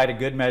not provide a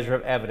good measure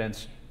of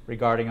evidence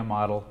regarding a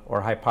model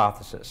or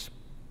hypothesis.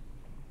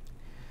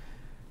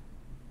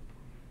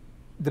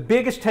 The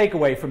biggest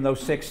takeaway from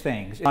those 6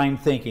 things is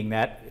thinking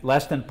that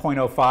less than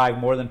 0.05,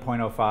 more than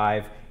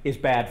 0.05 is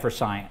bad for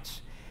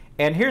science.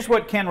 And here's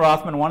what Ken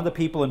Rothman, one of the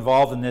people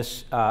involved in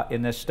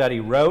this study,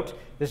 wrote.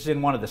 This is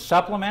in one of the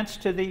supplements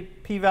to the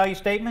p-value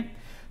statement.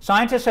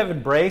 Scientists have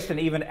embraced and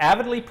even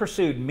avidly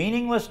pursued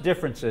meaningless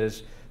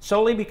differences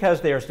solely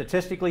because they are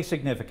statistically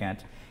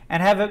significant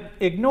and have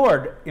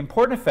ignored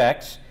important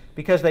effects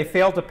because they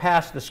fail to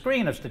pass the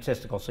screen of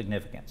statistical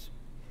significance.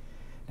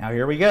 Now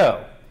here we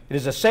go. It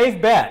is a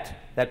safe bet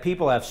that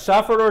people have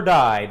suffered or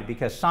died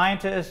because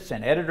scientists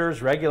and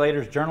editors,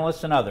 regulators,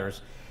 journalists, and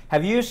others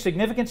have used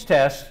significance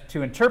tests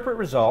to interpret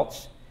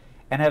results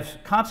and have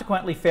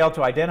consequently failed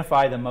to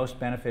identify the most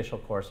beneficial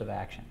course of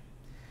action.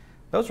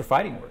 Those are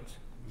fighting words.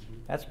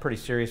 That's pretty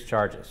serious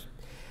charges.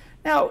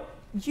 Now,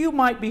 you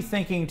might be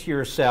thinking to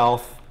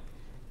yourself,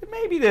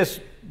 maybe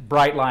this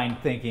bright line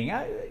thinking,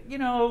 you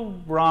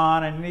know,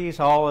 Ron, and he's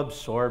all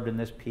absorbed in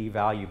this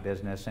p-value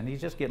business, and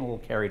he's just getting a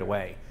little carried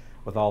away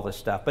with all this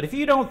stuff. But if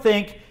you don't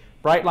think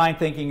bright line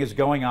thinking is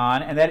going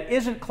on and that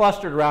isn't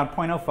clustered around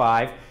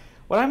 0.05,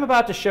 what I'm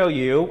about to show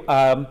you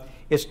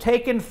is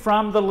taken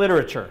from the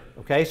literature.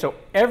 Okay, so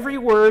every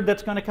word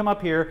that's going to come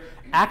up here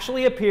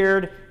actually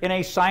appeared in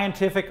a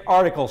scientific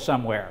article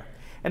somewhere.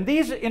 And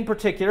these in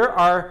particular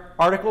are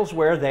articles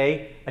where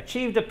they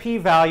achieved a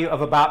p-value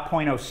of about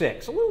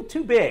 0.06, a little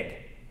too big,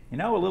 you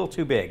know, a little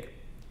too big.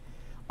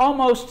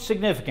 Almost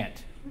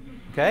significant,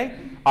 okay?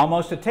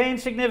 Almost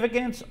attained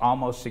significance,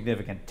 almost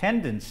significant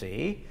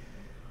tendency.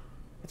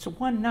 It's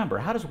one number.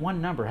 How does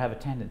one number have a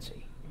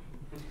tendency?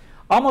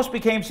 Almost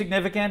became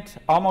significant,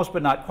 almost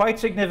but not quite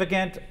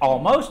significant,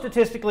 almost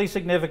statistically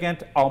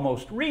significant,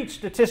 almost reached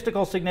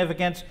statistical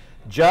significance,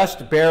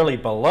 just barely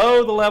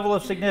below the level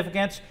of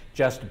significance,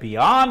 just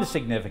beyond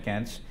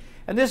significance.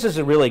 And this is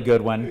a really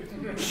good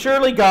one.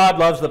 Surely God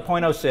loves the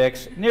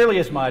 0.06 nearly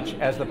as much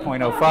as the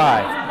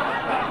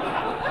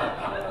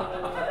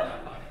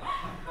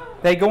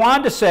 0.05. They go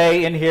on to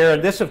say in here,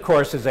 and this of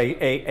course is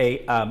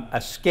a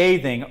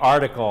scathing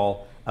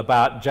article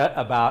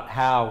about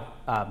how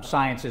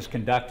science is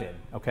conducted.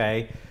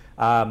 Okay,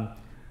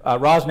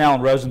 Rosnell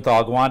and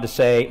Rosenthal go on to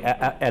say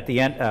at the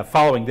end,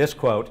 following this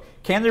quote,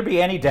 "Can there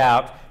be any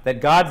doubt that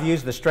God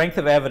views the strength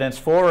of evidence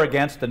for or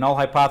against the null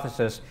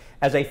hypothesis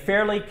as a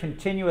fairly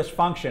continuous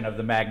function of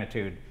the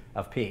magnitude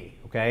of p?"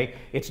 Okay,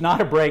 it's not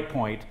a break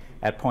point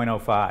at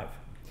 0.05.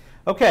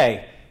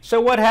 Okay, so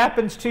what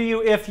happens to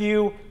you if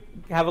you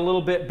have a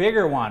little bit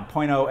bigger one,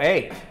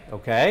 0.08,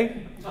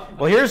 okay?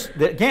 Well,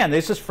 again,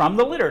 this is from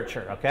the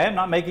literature, okay? I'm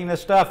not making this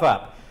stuff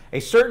up. A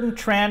certain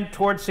trend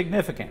towards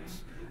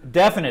significance, a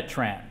definite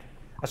trend,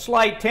 a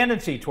slight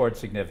tendency towards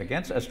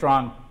significance, a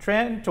strong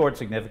trend towards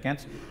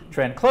significance,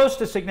 trend close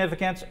to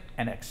significance,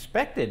 an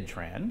expected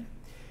trend,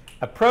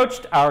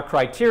 approached our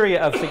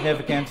criteria of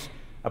significance,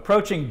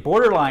 approaching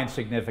borderline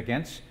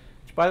significance,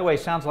 which, by the way,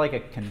 sounds like a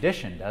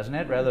condition, doesn't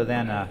it, rather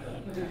than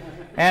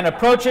and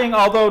approaching,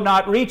 although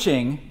not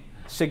reaching,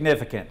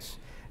 significance.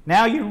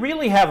 Now you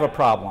really have a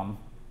problem,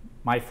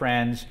 my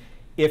friends,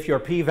 if your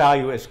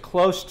p-value is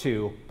close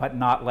to but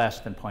not less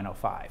than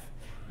 0.05.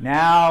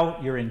 Now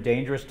you're in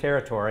dangerous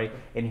territory,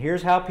 and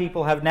here's how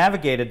people have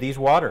navigated these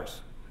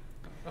waters.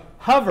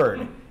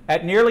 Hovered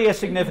at nearly a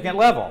significant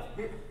level.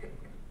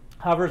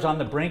 Hovers on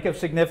the brink of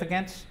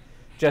significance,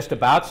 just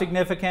about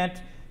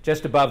significant,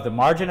 just above the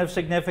margin of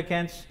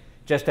significance,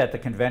 just at the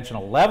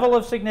conventional level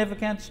of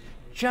significance,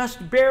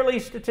 just barely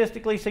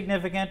statistically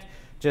significant,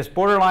 just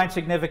borderline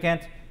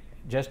significant,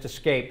 just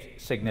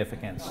escaped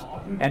significance,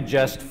 and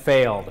just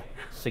failed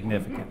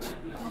significance.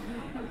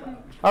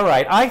 All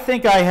right, I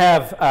think I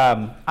have,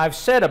 I've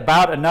said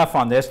about enough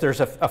on this. There's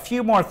a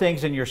few more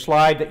things in your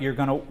slide that you're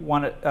going to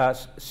want to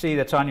see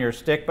that's on your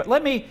stick, but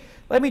let me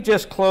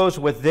just close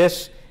with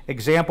this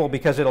example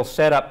because it'll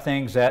set up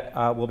things that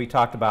will be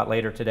talked about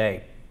later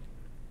today.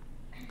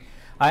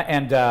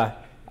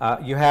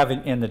 You have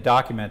in the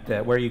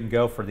document where you can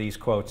go for these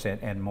quotes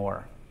and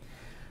more.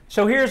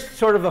 So here's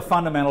sort of a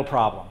fundamental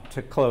problem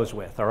to close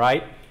with, all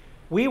right?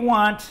 We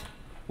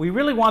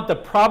really want the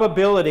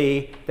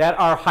probability that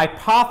our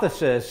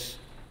hypothesis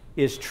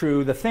is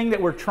true, the thing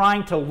that we're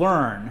trying to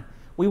learn.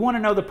 We want to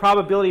know the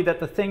probability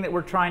that the thing that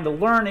we're trying to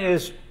learn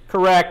is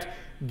correct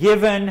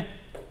given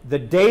the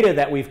data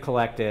that we've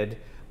collected,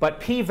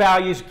 but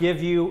p-values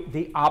give you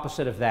the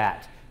opposite of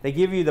that. They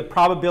give you the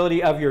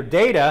probability of your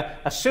data,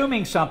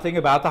 assuming something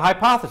about the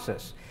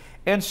hypothesis.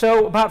 And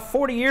so about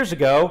 40 years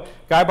ago,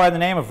 a guy by the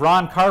name of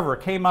Ron Carver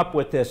came up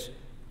with this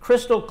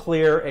crystal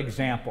clear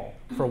example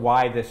for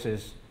why this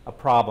is a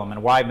problem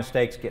and why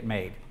mistakes get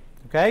made.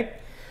 Okay?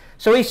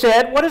 So he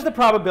said, what is the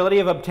probability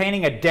of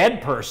obtaining a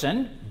dead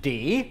person,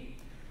 D,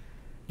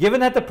 given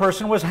that the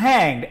person was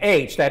hanged,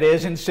 H, that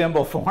is in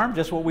symbol form,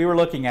 just what we were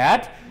looking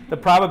at, the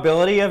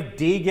probability of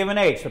D given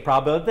H, the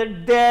probability that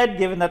they're dead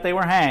given that they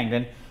were hanged.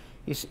 And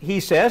he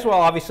says,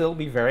 well, obviously it'll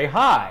be very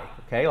high.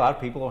 Okay? A lot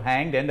of people who are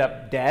hanged end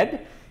up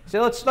dead. So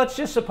let's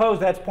just suppose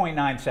that's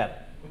 0.97.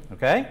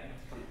 Okay?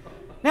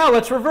 Now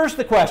let's reverse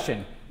the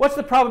question. What's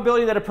the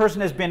probability that a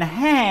person has been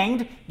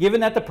hanged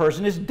given that the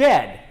person is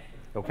dead?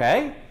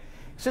 Okay?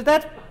 So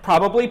that's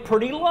probably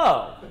pretty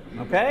low.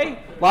 Okay?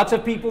 Lots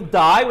of people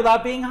die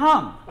without being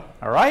hung.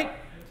 All right?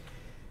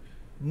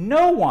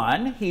 No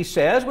one, he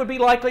says, would be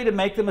likely to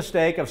make the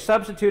mistake of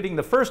substituting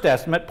the first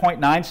estimate,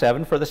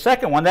 0.97, for the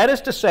second one. That is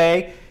to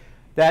say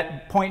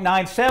that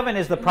 0.97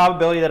 is the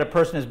probability that a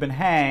person has been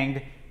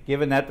hanged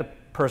given that the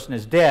person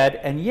is dead,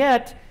 and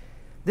yet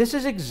this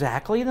is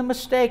exactly the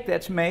mistake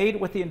that's made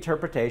with the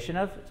interpretation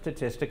of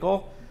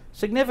statistical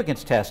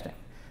significance testing.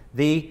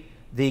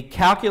 The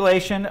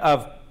calculation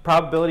of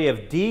probability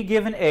of D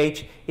given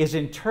H is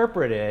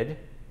interpreted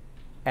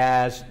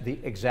as the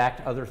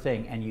exact other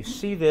thing, and you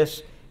see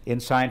this in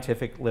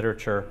scientific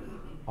literature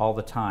all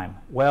the time.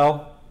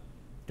 Well,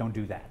 don't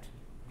do that.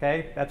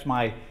 Okay? That's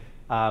my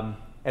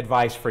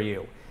advice for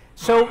you.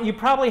 So you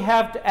probably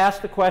have to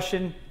ask the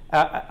question,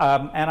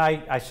 and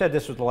I said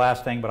this was the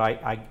last thing, but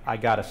I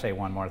got to say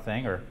one more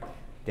thing, or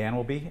Dan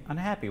will be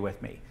unhappy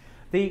with me.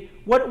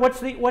 What's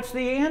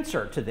the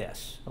answer to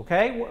this?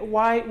 Okay,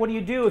 what do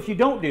you do if you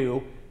don't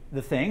do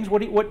the things?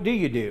 What do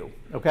you do?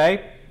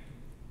 Okay,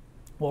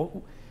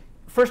 well,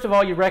 first of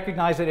all, you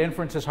recognize that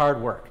inference is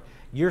hard work.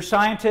 You're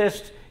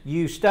scientists.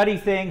 You study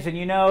things, and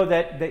you know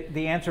that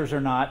the answers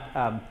are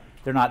not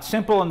they're not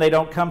simple, and they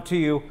don't come to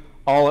you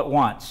all at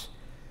once.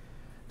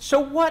 So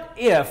what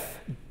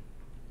if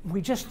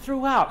we just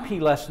threw out p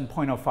less than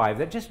 0.05?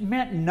 That just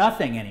meant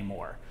nothing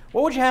anymore.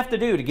 What would you have to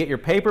do to get your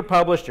paper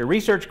published, your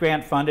research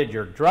grant funded,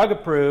 your drug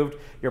approved,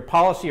 your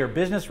policy or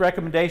business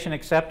recommendation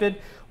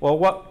accepted? Well,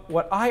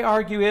 what I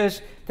argue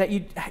is that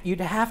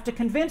you'd have to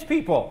convince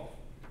people.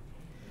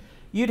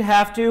 You'd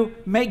have to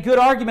make good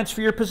arguments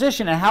for your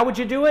position. And how would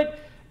you do it?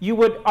 You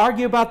would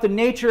argue about the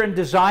nature and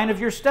design of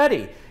your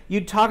study.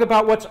 You'd talk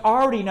about what's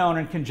already known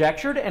and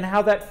conjectured and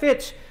how that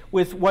fits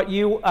with what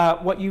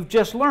you've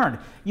just learned.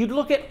 You'd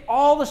look at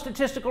all the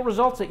statistical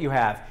results that you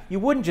have. You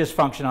wouldn't just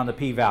function on the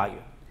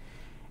p-value.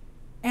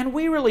 And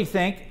we really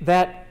think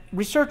that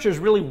researchers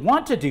really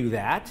want to do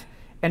that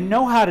and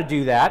know how to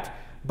do that,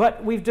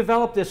 but we've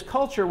developed this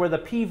culture where the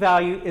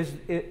p-value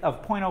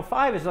of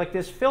 0.05 is like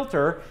this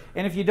filter,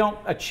 and if you don't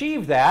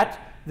achieve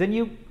that, then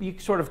you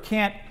sort of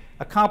can't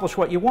accomplish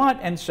what you want,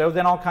 and so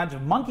then all kinds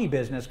of monkey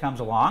business comes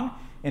along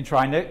in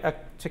trying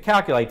to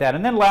calculate that.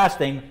 And then last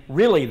thing,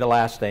 really the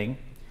last thing,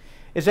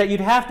 is that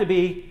you'd have to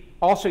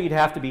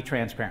be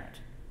transparent.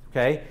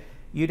 Okay?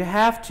 You'd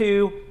have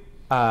to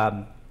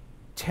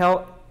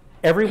tell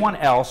everyone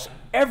else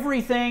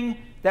everything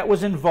that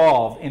was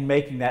involved in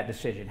making that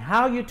decision.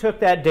 How you took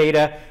that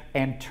data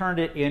and turned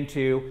it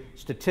into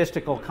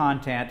statistical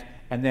content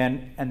and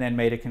then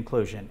made a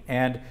conclusion.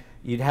 And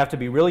you'd have to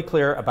be really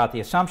clear about the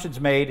assumptions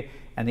made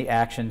and the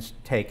actions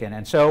taken.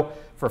 And so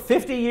for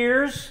 50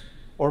 years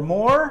or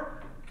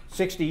more,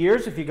 60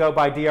 years if you go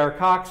by D.R.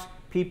 Cox,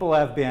 people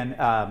have been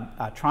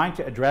trying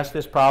to address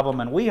this problem,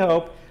 and we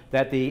hope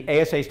that the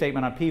ASA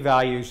statement on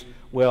p-values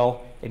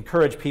will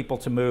encourage people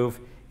to move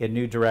in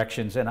new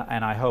directions, and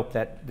I hope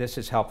that this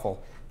is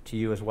helpful to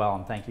you as well,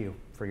 and thank you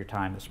for your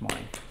time this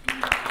morning.